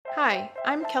Hi,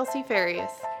 I'm Kelsey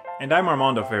Farias, And I'm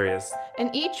Armando Farias.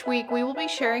 and each week we will be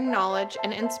sharing knowledge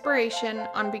and inspiration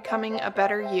on becoming a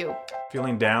better you.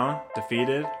 Feeling down,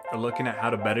 defeated, or looking at how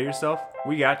to better yourself?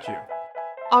 We got you.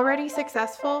 Already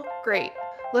successful? Great.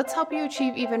 Let's help you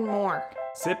achieve even more.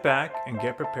 Sit back and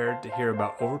get prepared to hear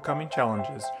about overcoming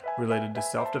challenges related to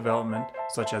self-development,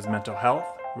 such as mental health,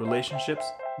 relationships,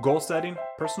 goal setting,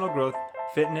 personal growth,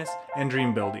 fitness, and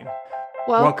dream building.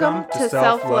 Welcome to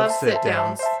Self-Love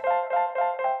Sit-Downs.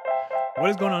 What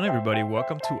is going on, everybody?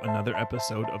 Welcome to another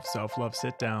episode of Self-Love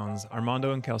Sit-Downs.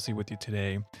 Armando and Kelsey with you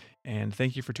today, and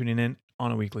thank you for tuning in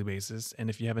on a weekly basis. And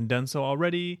if you haven't done so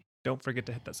already, don't forget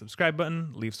to hit that subscribe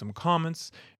button, leave some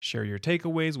comments, share your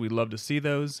takeaways. We'd love to see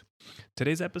those.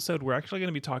 Today's episode, we're actually going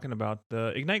to be talking about the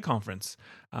Ignite Conference.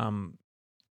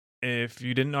 If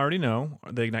you didn't already know,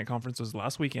 the Ignite Conference was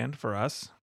last weekend for us,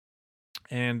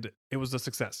 and it was a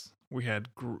success. We had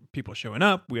people showing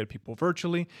up, we had people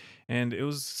virtually, and it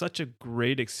was such a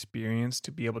great experience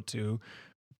to be able to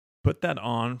put that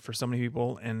on for so many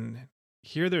people and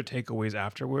hear their takeaways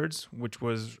afterwards, which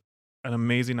was an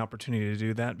amazing opportunity to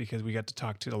do that because we got to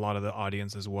talk to a lot of the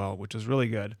audience as well, which was really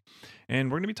good. And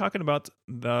we're going to be talking about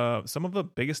some of the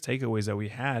biggest takeaways that we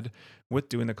had with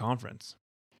doing the conference.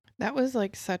 That was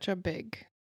such a big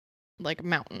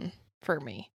mountain for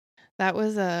me. That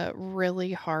was a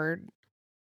really hard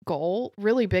goal,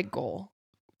 really big goal.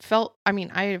 I've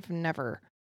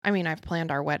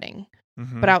planned our wedding,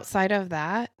 but outside of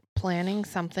that, planning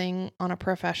something on a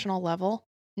professional level,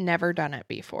 never done it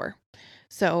before.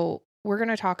 So we're going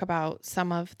to talk about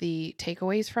some of the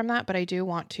takeaways from that, but I do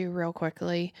want to real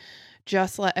quickly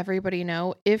just let everybody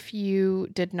know, if you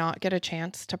did not get a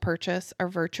chance to purchase a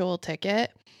virtual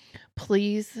ticket,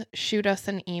 please shoot us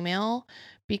an email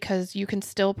because you can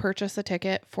still purchase a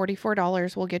ticket.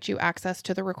 $44 will get you access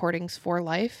to the recordings for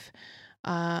life.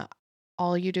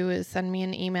 All you do is send me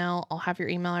an email. I'll have your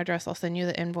email address. I'll send you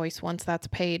the invoice. Once that's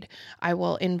paid, I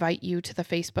will invite you to the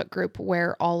Facebook group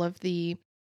where all of the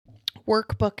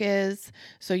workbook is,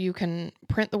 so you can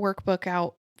print the workbook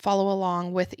out, follow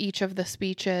along with each of the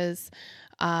speeches,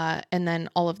 and then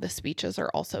all of the speeches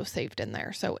are also saved in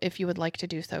there. So if you would like to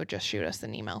do so, just shoot us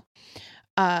an email.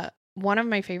 One of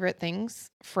my favorite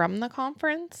things from the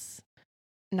conference,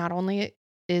 not only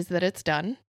is that it's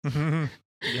done,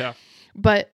 yeah,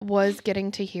 but was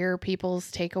getting to hear people's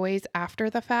takeaways after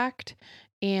the fact.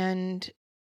 And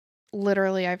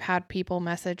literally, I've had people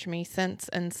message me since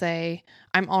and say,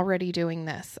 I'm already doing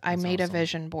this. I made a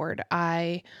vision board.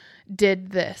 I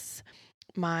did this.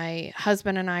 My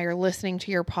husband and I are listening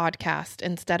to your podcast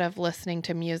instead of listening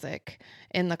to music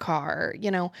in the car,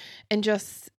 and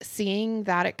just seeing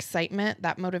that excitement,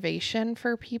 that motivation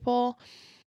for people,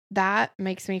 that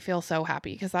makes me feel so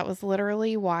happy, because that was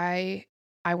literally why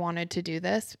I wanted to do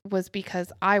this, was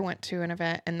because I went to an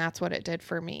event and that's what it did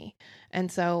for me.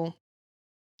 And so,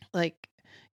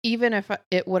 even if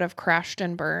it would have crashed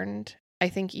and burned, I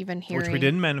think even hearing... Which we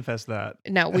didn't manifest that.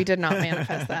 No, we did not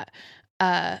manifest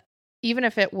that. Even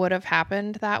if it would have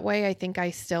happened that way, I think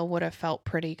I still would have felt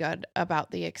pretty good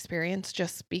about the experience,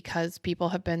 just because people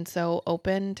have been so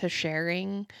open to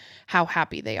sharing how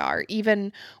happy they are.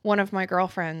 Even one of my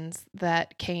girlfriends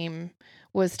that came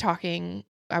was talking,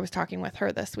 I was talking with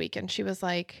her this week, and she was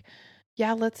like,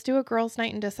 yeah, let's do a girls'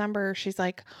 night in December. She's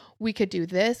like, we could do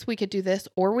this,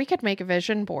 or we could make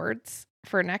vision boards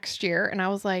for next year. And I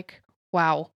was like,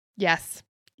 wow, yes,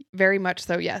 very much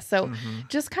so. Yes. So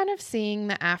just kind of seeing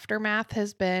the aftermath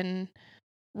has been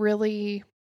really,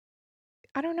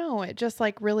 I don't know, it just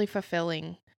really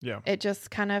fulfilling. Yeah. It just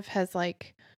kind of has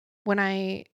when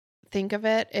I think of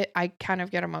it, I kind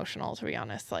of get emotional, to be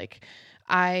honest.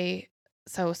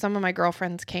 So some of my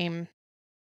girlfriends came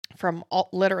from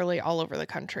literally all over the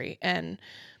country, and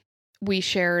we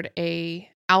shared a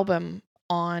album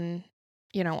on,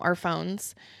 our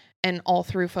phones, and all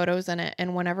through photos in it.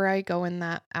 And whenever I go in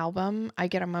that album, I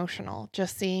get emotional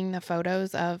just seeing the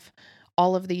photos of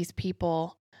all of these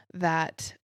people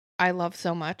that I love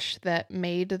so much, that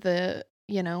made the,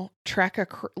 trek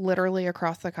literally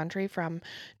across the country from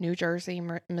New Jersey,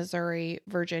 Missouri,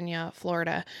 Virginia,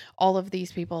 Florida, all of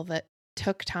these people that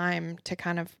took time to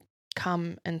kind of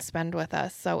come and spend with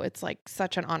us. So it's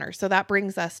such an honor. So that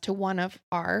brings us to one of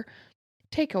our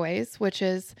takeaways, which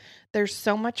is there's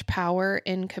so much power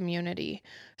in community.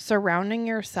 Surrounding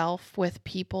yourself with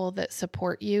people that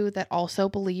support you, that also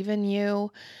believe in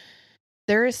you.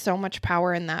 There is so much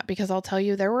power in that, because I'll tell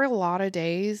you, there were a lot of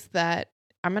days that,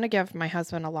 I'm going to give my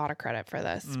husband a lot of credit for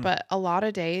this, but a lot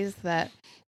of days that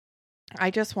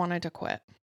I just wanted to quit.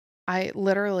 I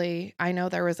know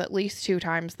there was at least 2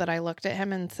 times that I looked at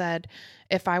him and said,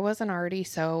 if I wasn't already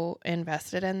so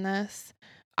invested in this,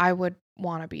 I would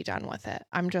want to be done with it.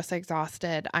 I'm just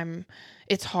exhausted.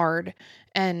 It's hard.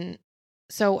 And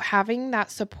so having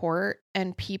that support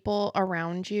and people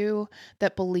around you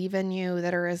that believe in you,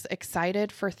 that are as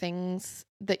excited for things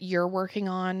that you're working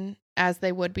on as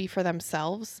they would be for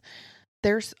themselves,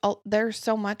 there's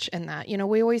so much in that. You know,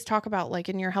 we always talk about, like,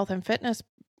 in your health and fitness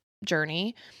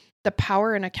journey, the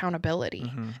power and accountability.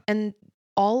 Mm-hmm. And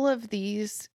all of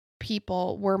these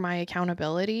people were my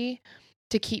accountability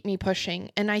to keep me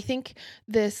pushing. And I think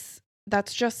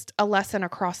that's just a lesson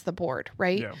across the board,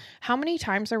 right? Yeah. How many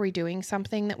times are we doing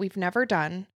something that we've never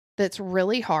done, that's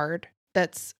really hard,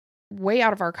 that's way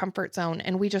out of our comfort zone,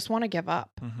 and we just want to give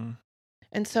up? Mm-hmm.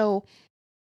 And so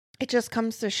it just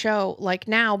comes to show, like,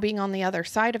 now being on the other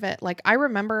side of it, like, I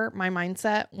remember my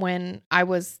mindset when I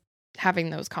was having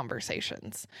those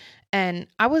conversations, and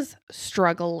I was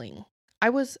struggling. I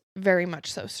was very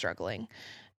much so struggling.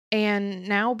 And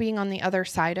now being on the other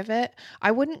side of it,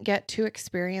 I wouldn't get to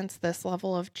experience this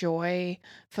level of joy,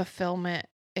 fulfillment,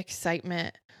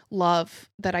 excitement, love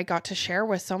that I got to share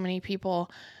with so many people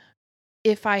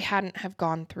if I hadn't have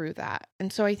gone through that.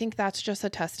 And so I think that's just a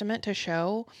testament to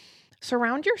show,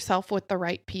 surround yourself with the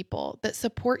right people that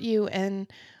support you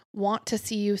and want to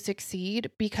see you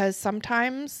succeed, because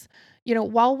sometimes, you know,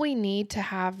 while we need to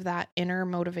have that inner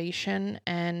motivation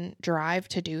and drive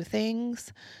to do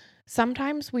things,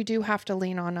 sometimes we do have to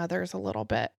lean on others a little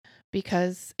bit,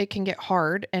 because it can get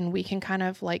hard and we can kind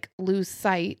of like lose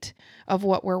sight of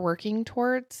what we're working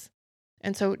towards.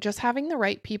 And so just having the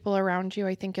right people around you,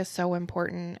 I think, is so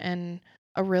important, and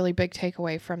a really big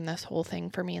takeaway from this whole thing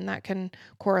for me. And that can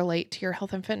correlate to your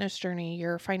health and fitness journey,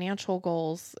 your financial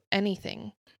goals,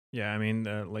 anything. Yeah, I mean,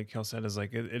 like Kel said, is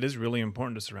like it is really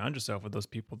important to surround yourself with those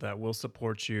people that will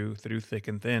support you through thick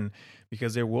and thin,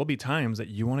 because there will be times that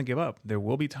you want to give up. There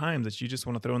will be times that you just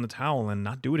want to throw in the towel and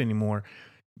not do it anymore.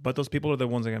 But those people are the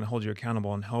ones that are going to hold you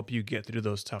accountable and help you get through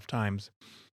those tough times.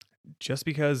 Just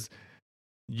because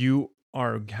you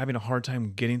are having a hard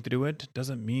time getting through it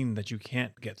doesn't mean that you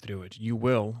can't get through it. You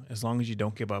will, as long as you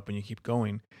don't give up and you keep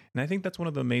going. And I think that's one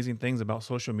of the amazing things about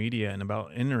social media and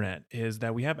about internet, is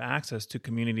that we have access to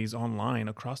communities online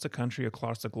across the country,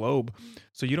 across the globe.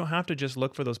 So you don't have to just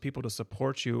look for those people to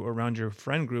support you around your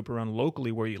friend group, around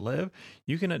locally where you live.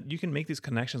 You can make these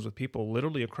connections with people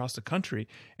literally across the country,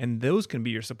 and those can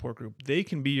be your support group. They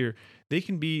can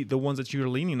be the ones that you're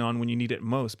leaning on when you need it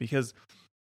most, because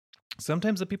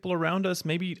sometimes the people around us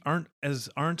maybe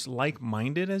aren't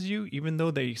like-minded as you. Even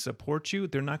though they support you,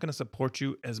 they're not going to support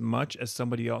you as much as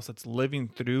somebody else that's living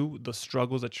through the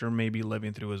struggles that you're maybe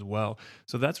living through as well.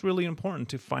 So that's really important,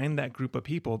 to find that group of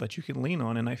people that you can lean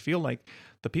on. And I feel like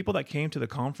the people that came to the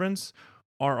conference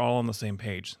are all on the same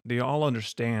page. They all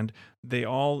understand. They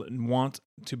all want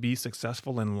to be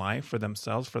successful in life for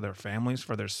themselves, for their families,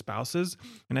 for their spouses.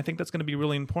 And I think that's going to be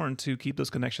really important to keep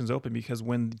those connections open, because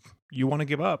when you want to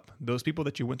give up, those people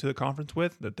that you went to the conference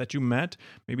with, that you met,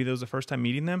 maybe that was the first time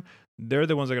meeting them, they're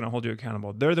the ones that are going to hold you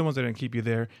accountable. They're the ones that are going to keep you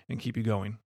there and keep you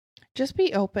going. Just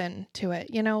be open to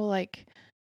it. You know, like,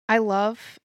 all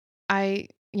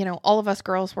of us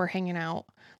girls were hanging out.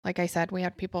 Like I said, we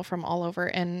had people from all over.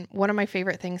 And one of my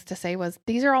favorite things to say was,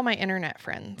 these are all my internet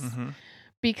friends. Mm-hmm.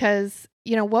 Because,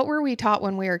 what were we taught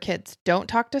when we were kids? Don't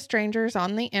talk to strangers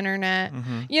on the internet.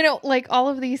 Mm-hmm. Like all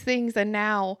of these things. And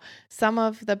now some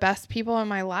of the best people in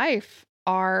my life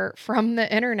are from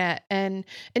the internet. And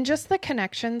just the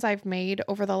connections I've made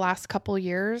over the last couple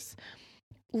years,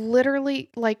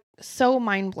 literally, like, so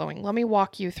mind-blowing. Let me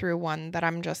walk you through one that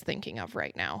I'm just thinking of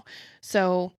right now.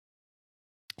 So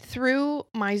through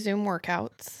my Zoom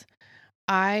workouts,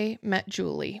 I met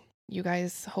Julie. You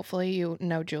guys, hopefully you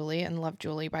know Julie and love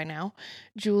Julie by now.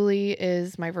 Julie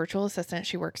is my virtual assistant.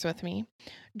 She works with me.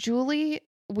 Julie,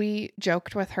 we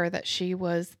joked with her that she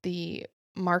was the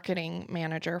marketing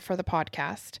manager for the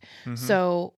podcast. Mm-hmm.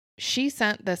 So she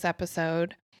sent this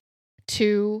episode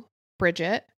to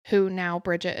Bridget, who now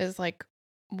Bridget is like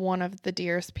one of the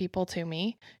dearest people to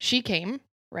me. She came,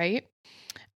 right?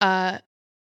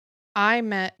 I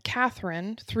met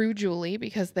Catherine through Julie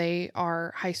because they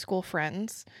are high school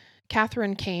friends.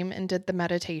 Catherine came and did the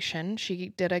meditation. She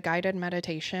did a guided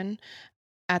meditation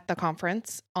at the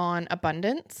conference on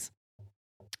abundance.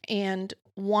 And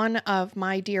one of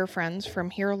my dear friends from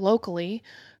here locally,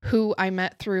 who I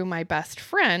met through my best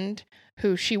friend,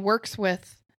 who she works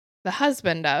with the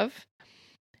husband of.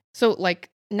 So, like,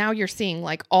 now you're seeing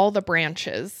like all the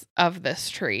branches of this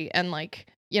tree and like,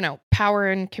 power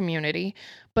and community.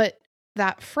 But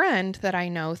that friend that I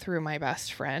know through my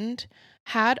best friend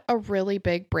had a really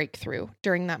big breakthrough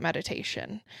during that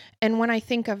meditation. And when I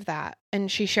think of that,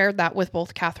 and she shared that with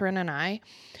both Catherine and I,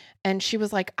 and she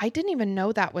was like, I didn't even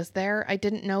know that was there. I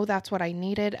didn't know that's what I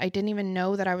needed. I didn't even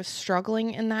know that I was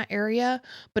struggling in that area.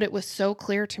 But it was so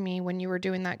clear to me when you were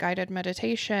doing that guided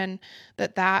meditation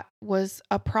that that was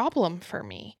a problem for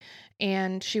me.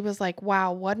 And she was like,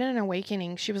 wow, what an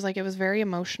awakening. She was like, it was very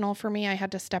emotional for me. I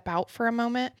had to step out for a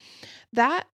moment.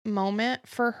 That moment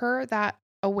for her, that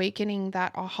awakening,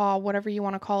 that aha, whatever you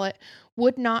want to call it,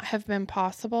 would not have been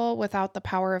possible without the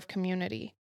power of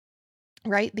community.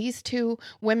 Right? These two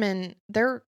women,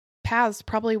 their paths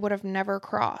probably would have never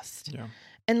crossed. Yeah.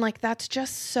 And like, that's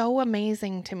just so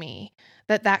amazing to me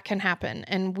that that can happen.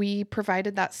 And we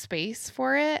provided that space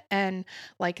for it. And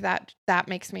like that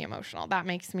makes me emotional. That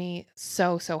makes me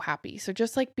so, so happy. So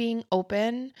just like being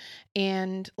open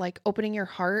and like opening your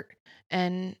heart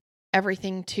and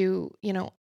everything to,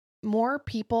 more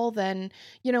people than,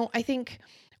 I think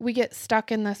we get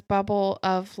stuck in this bubble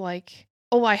of like,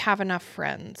 oh, I have enough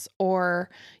friends, or,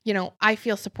 I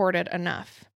feel supported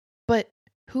enough. But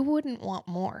who wouldn't want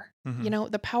more?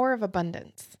 Mm-hmm. The power of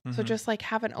abundance. So Mm-hmm. just like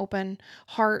have an open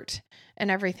heart and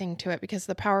everything to it, because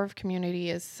the power of community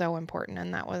is so important.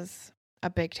 And that was a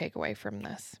big takeaway from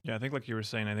this. Yeah, I think like you were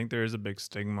saying, I think there is a big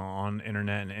stigma on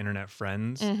internet and internet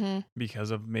friends because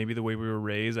of maybe the way we were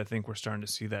raised. I think we're starting to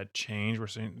see that change. We're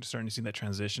starting to see that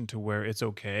transition to where it's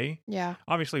okay. Yeah.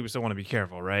 Obviously, we still want to be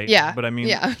careful, right? Yeah. But I mean,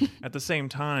 yeah. at the same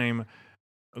time,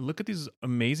 look at these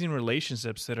amazing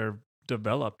relationships that are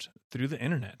developed through the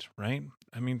internet, right?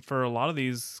 I mean, for a lot of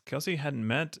these, Kelsey hadn't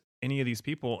met any of these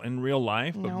people in real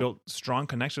life, but Nope. built strong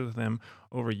connections with them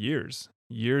over years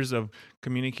of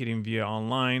communicating via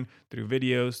online, through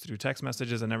videos, through text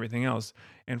messages and everything else.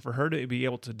 And for her to be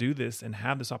able to do this and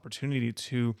have this opportunity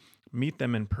to meet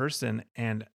them in person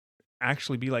and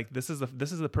actually be like, this is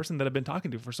the person that I've been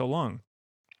talking to for so long.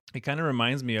 It kind of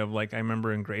reminds me of like, I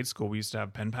remember in grade school, we used to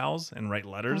have pen pals and write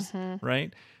letters,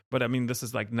 right? But I mean, this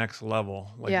is like next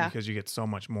level, like because you get so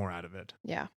much more out of it.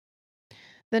 Yeah.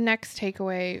 The next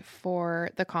takeaway for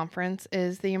the conference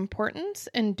is the importance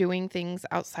in doing things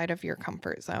outside of your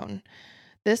comfort zone.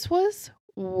 This was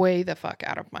way the fuck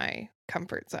out of my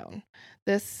comfort zone.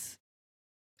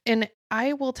 And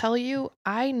I will tell you,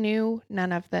 I knew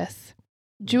none of this.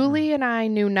 Julie and I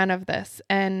knew none of this.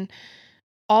 And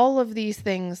all of these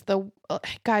things,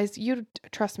 guys, you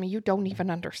trust me, you don't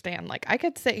even understand. Like I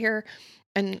could sit here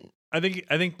and I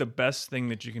think the best thing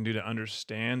that you can do to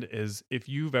understand is if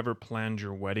you've ever planned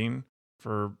your wedding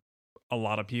for a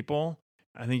lot of people,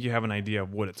 I think you have an idea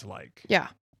of what it's like. Yeah.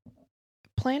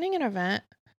 Planning an event,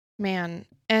 man,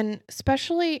 and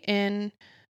especially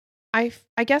I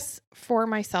guess for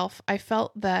myself, I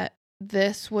felt that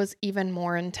this was even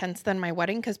more intense than my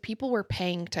wedding because people were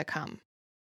paying to come,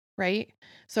 right?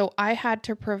 So I had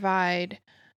to provide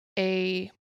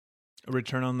a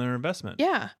return on their investment.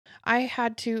 Yeah.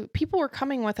 People were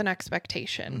coming with an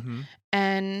expectation.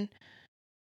 And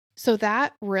so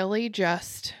that really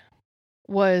just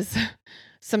was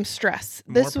some stress.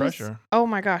 More pressure. Oh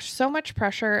my gosh, so much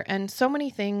pressure and so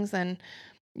many things and,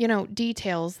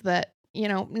 details that,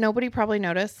 nobody probably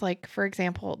noticed. Like, for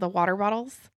example, the water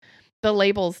bottles, the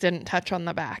labels didn't touch on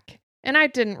the back. And I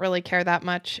didn't really care that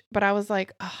much, but I was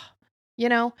like,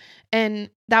 and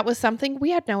that was something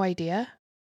we had no idea.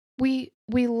 We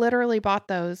literally bought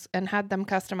those and had them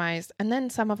customized, and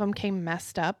then some of them came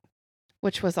messed up,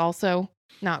 which was also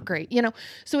not great,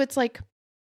 So it's like,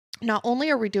 not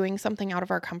only are we doing something out of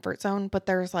our comfort zone, but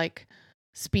there's like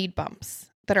speed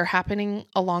bumps that are happening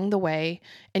along the way,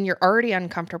 and you're already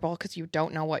uncomfortable because you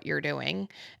don't know what you're doing.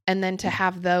 And then to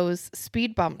have those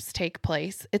speed bumps take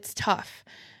place, it's tough.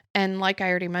 And like I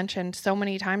already mentioned, so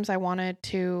many times I wanted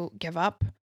to give up.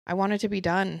 I wanted to be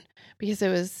done because it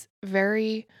was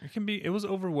it was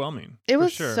overwhelming. It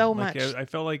was sure. so like, much. I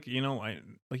felt like,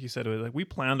 like you said, like we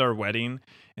planned our wedding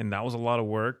and that was a lot of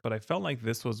work, but I felt like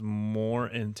this was more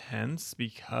intense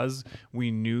because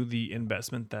we knew the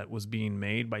investment that was being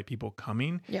made by people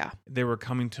coming. Yeah. They were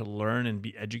coming to learn and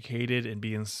be educated and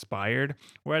be inspired.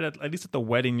 Where at least at the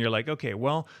wedding, you're like, okay,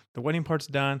 well, the wedding part's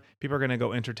done. People are going to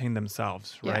go entertain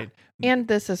themselves, right? And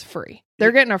this is free.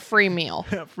 They're getting a free meal.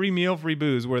 Free meal, free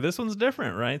booze, where this one's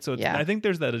different, right? So I think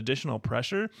there's that additional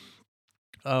pressure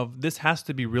of this has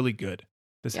to be really good.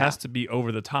 This has to be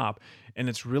over the top. And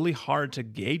it's really hard to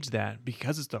gauge that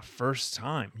because it's the first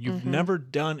time. You've never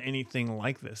done anything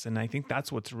like this. And I think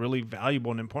that's what's really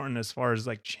valuable and important as far as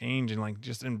like change and like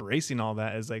just embracing all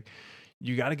that is like,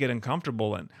 you got to get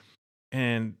uncomfortable.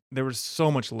 And there was so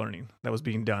much learning that was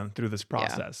being done through this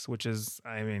process, which is,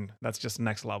 I mean, that's just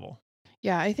next level.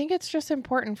 Yeah, I think it's just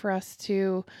important for us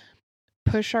to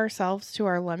push ourselves to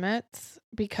our limits,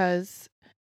 because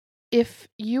if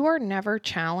you are never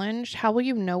challenged, how will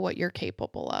you know what you're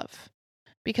capable of?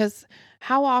 Because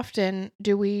how often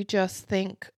do we just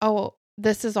think, oh,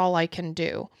 this is all I can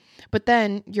do? But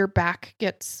then your back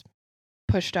gets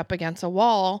pushed up against a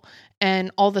wall,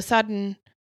 and all of a sudden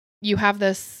you have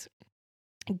this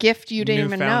gift you didn't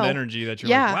even Newfound know. energy that you're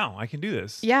Yeah. like, wow, I can do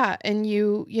this. Yeah. And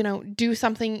you do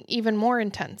something even more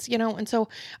intense, and so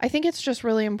I think it's just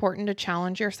really important to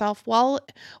challenge yourself.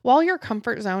 While your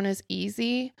comfort zone is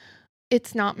easy,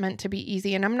 it's not meant to be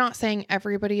easy. And I'm not saying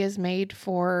everybody is made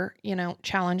for,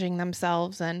 challenging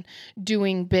themselves and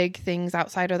doing big things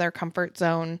outside of their comfort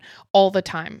zone all the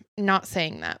time. Not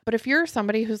saying that. But if you're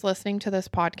somebody who's listening to this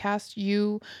podcast,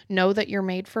 you know that you're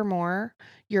made for more.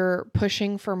 You're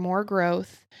pushing for more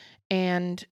growth.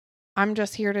 And I'm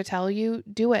just here to tell you,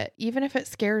 do it. Even if it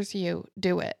scares you,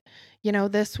 do it.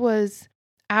 This was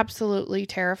absolutely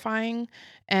terrifying.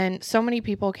 And so many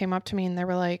people came up to me and they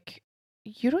were like,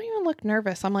 you don't even look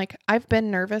nervous. I'm like, I've been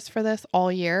nervous for this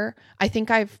all year. I think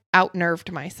I've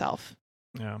out-nerved myself.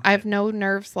 Yeah. I have no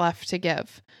nerves left to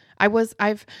give.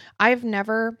 I've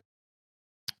never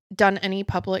done any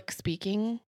public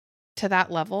speaking to that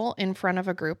level in front of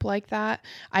a group like that.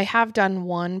 I have done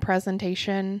one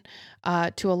presentation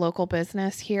to a local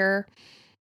business here,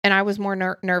 and I was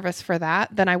more nervous for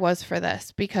that than I was for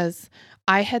this, because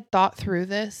I had thought through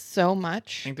this so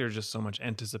much. I think there's just so much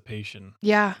anticipation.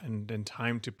 Yeah. And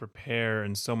time to prepare,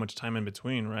 and so much time in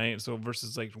between, right? So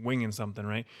versus like winging something,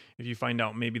 right? If you find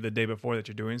out maybe the day before that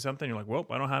you're doing something, you're like, well,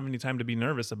 I don't have any time to be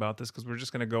nervous about this because we're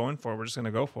just going to go in for it. We're just going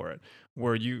to go for it.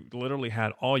 Where you literally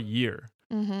had all year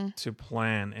to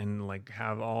plan and like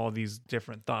have all these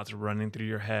different thoughts running through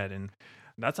your head. And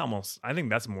I think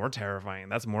that's more terrifying.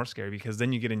 That's more scary, because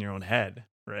then you get in your own head,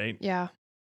 right? Yeah.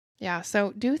 Yeah.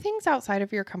 So do things outside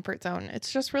of your comfort zone.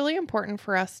 It's just really important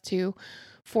for us to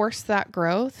force that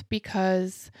growth,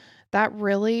 because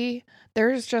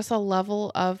there's just a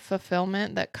level of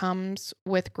fulfillment that comes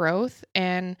with growth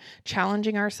and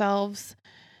challenging ourselves.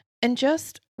 And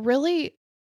just really,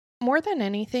 more than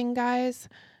anything, guys,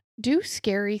 do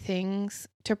scary things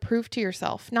to prove to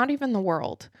yourself, not even the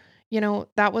world.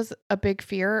 That was a big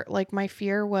fear. Like, my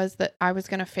fear was that I was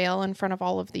going to fail in front of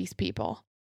all of these people.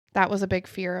 That was a big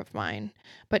fear of mine.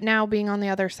 But now, being on the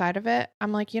other side of it,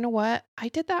 I'm like, you know what? I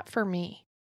did that for me.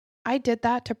 I did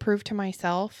that to prove to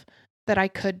myself that I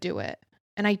could do it.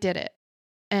 And I did it.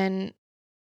 And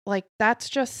like, that's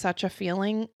just such a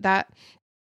feeling that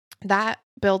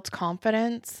builds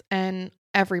confidence, and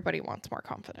everybody wants more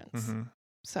confidence.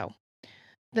 So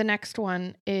the next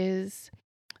one is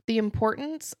the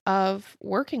importance of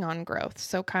working on growth.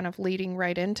 So kind of leading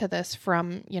right into this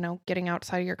from, getting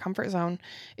outside of your comfort zone.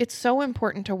 It's so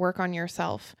important to work on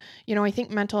yourself. I think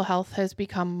mental health has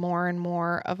become more and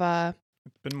more of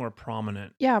it's been more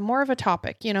prominent. Yeah, more of a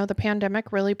topic. The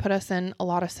pandemic really put us in a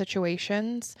lot of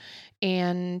situations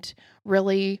and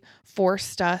really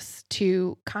forced us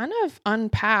to kind of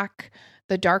unpack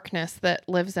the darkness that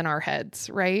lives in our heads,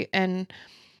 right? And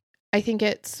I think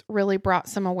it's really brought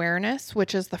some awareness,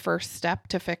 which is the first step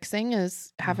to fixing,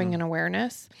 is having an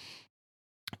awareness.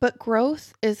 But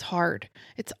growth is hard.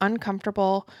 It's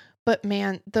uncomfortable. But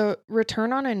man, the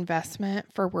return on investment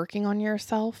for working on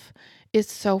yourself is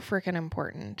so freaking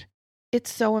important.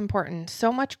 It's so important.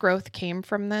 So much growth came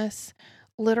from this.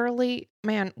 Literally,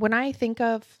 man, when I think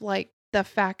of like the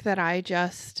fact that I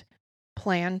just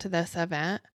planned this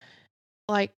event,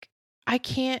 like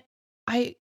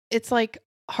it's like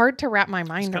hard to wrap my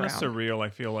mind around. It's kind of surreal, I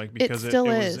feel like, because it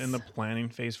was in the planning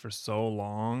phase for so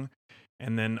long,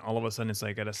 and then all of a sudden it's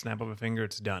like at a snap of a finger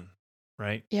it's done,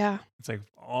 right? Yeah. It's like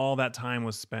all that time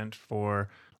was spent for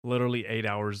literally 8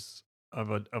 hours of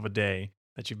a day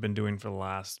that you've been doing for the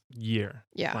last year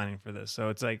planning for this. So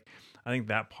it's like, I think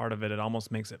that part of it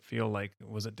almost makes it feel like,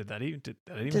 did that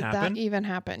even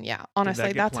happen? Yeah.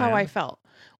 Honestly, that's how I felt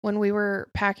when we were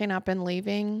packing up and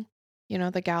leaving.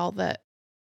 The gal that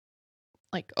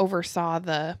like oversaw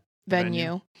the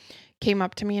venue came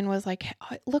up to me and was like,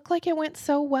 oh, it looked like it went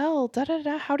so well. Da da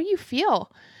da. How do you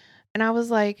feel? And I was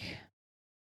like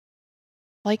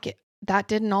that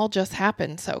didn't all just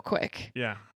happen so quick.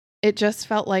 Yeah. It just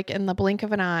felt like in the blink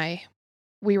of an eye,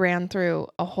 we ran through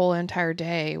a whole entire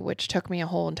day, which took me a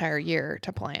whole entire year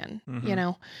to plan,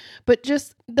 but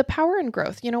just the power and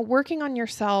growth, working on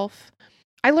yourself.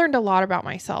 I learned a lot about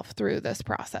myself through this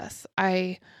process.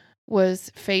 I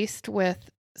was faced with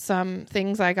some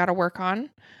things I got to work on.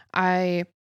 I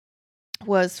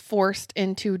was forced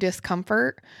into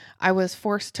discomfort. I was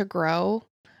forced to grow.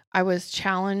 I was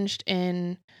challenged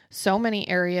in so many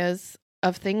areas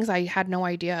of things I had no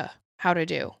idea how to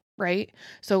do, right?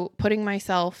 So putting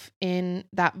myself in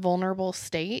that vulnerable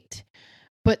state,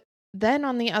 but then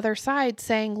on the other side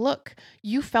saying, look,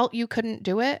 you felt you couldn't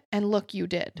do it, and look, you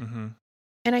did. Mm-hmm.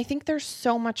 And I think there's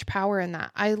so much power in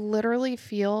that. I literally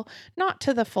feel, not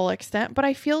to the full extent, but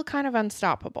I feel kind of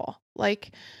unstoppable.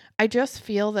 Like, I just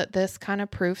feel that this kind of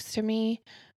proves to me,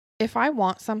 if I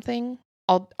want something,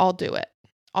 I'll do it.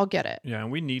 I'll get it. Yeah,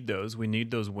 and we need those. We need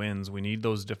those wins. We need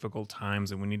those difficult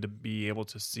times, and we need to be able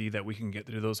to see that we can get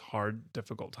through those hard,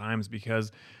 difficult times,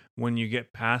 because when you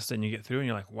get past it and you get through and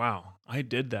you're like, wow, I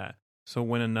did that. So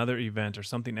when another event or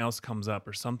something else comes up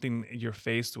or something you're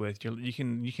faced with, you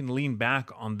can lean back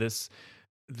on this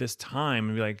time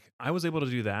and be like, I was able to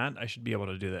do that. I should be able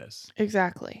to do this.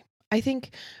 Exactly. I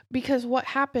think because what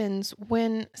happens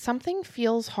when something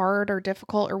feels hard or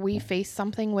difficult, or we face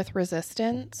something with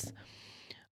resistance,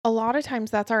 a lot of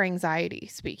times that's our anxiety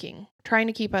speaking, trying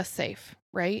to keep us safe,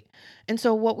 right? And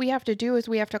so what we have to do is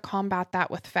we have to combat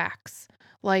that with facts.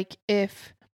 Like,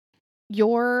 if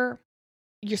you're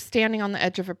standing on the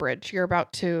edge of a bridge, you're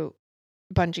about to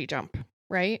bungee jump,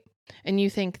 right? And you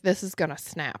think this is going to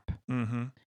snap. Mm-hmm.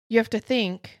 You have to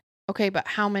think, okay, but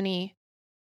how many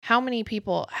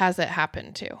people has it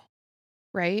happened to,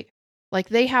 right? Like,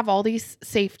 they have all these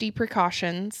safety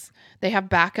precautions. They have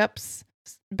backup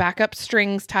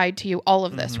strings tied to you, all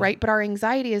of this, Mm-hmm. right? But our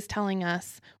anxiety is telling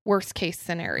us worst case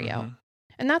scenario. Mm-hmm.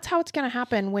 And that's how it's going to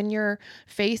happen when you're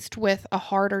faced with a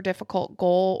hard or difficult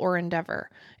goal or endeavor,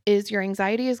 is your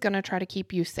anxiety is going to try to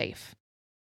keep you safe.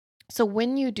 So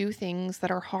when you do things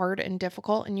that are hard and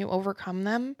difficult and you overcome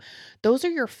them, those are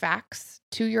your facts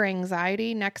to your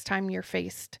anxiety next time you're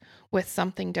faced with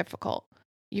something difficult.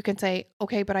 You can say,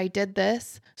 okay, but I did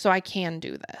this, so I can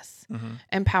do this, Mm-hmm.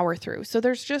 and power through. So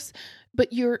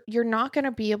but you're not going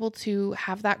to be able to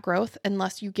have that growth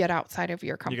unless you get outside of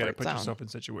your comfort zone. You got to put yourself in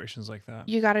situations like that.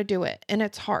 You got to do it. And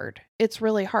it's hard. It's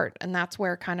really hard. And that's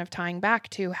where, kind of tying back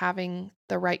to having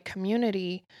the right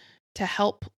community to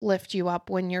help lift you up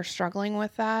when you're struggling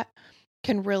with that,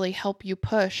 can really help you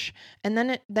push.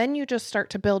 And then you just start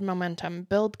to build momentum,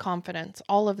 build confidence,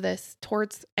 all of this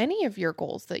towards any of your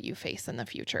goals that you face in the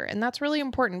future. And that's really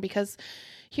important, because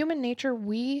human nature,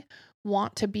 we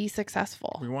want to be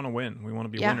successful. We want to win. We want to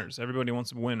be Yeah. winners. Everybody wants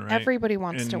to win, right? Everybody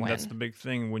wants to And win. that's the big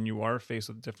thing when you are faced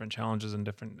with different challenges and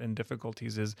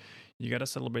difficulties, is you got to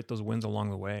celebrate those wins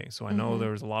along the way. So I know Mhm.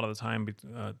 there was a lot of the time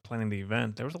planning the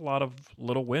event, there was a lot of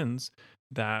little wins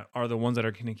that are the ones that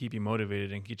are going to keep you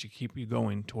motivated and keep you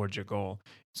going towards your goal.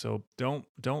 So don't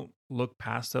look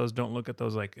past those. Don't look at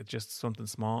those like it's just something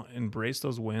small. Embrace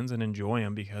those wins and enjoy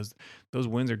them, because those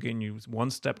wins are getting you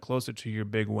one step closer to your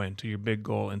big win, to your big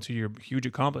goal, and to your huge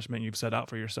accomplishment you've set out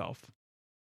for yourself.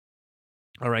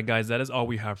 All right, guys, that is all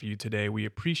we have for you today. We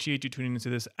appreciate you tuning into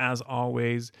this as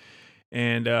always.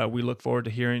 And we look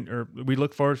forward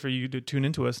for you to tune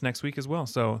into us next week as well.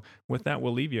 So with that,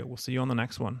 we'll leave you. We'll see you on the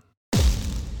next one.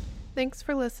 Thanks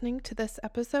for listening to this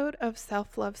episode of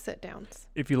Self-Love Sit-Downs.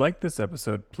 If you liked this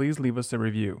episode, please leave us a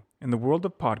review. In the world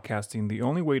of podcasting, the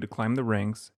only way to climb the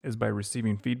ranks is by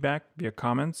receiving feedback via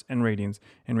comments and ratings,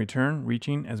 in return,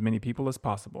 reaching as many people as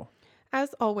possible.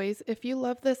 As always, if you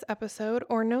love this episode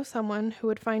or know someone who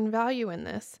would find value in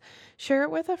this, share it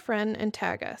with a friend and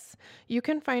tag us. You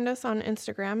can find us on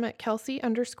Instagram at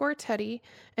Kelsey_Teddy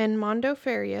and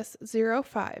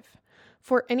MondoFarius05.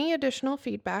 For any additional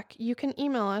feedback, you can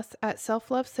email us at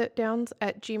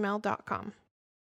selflovesitdowns@gmail.com.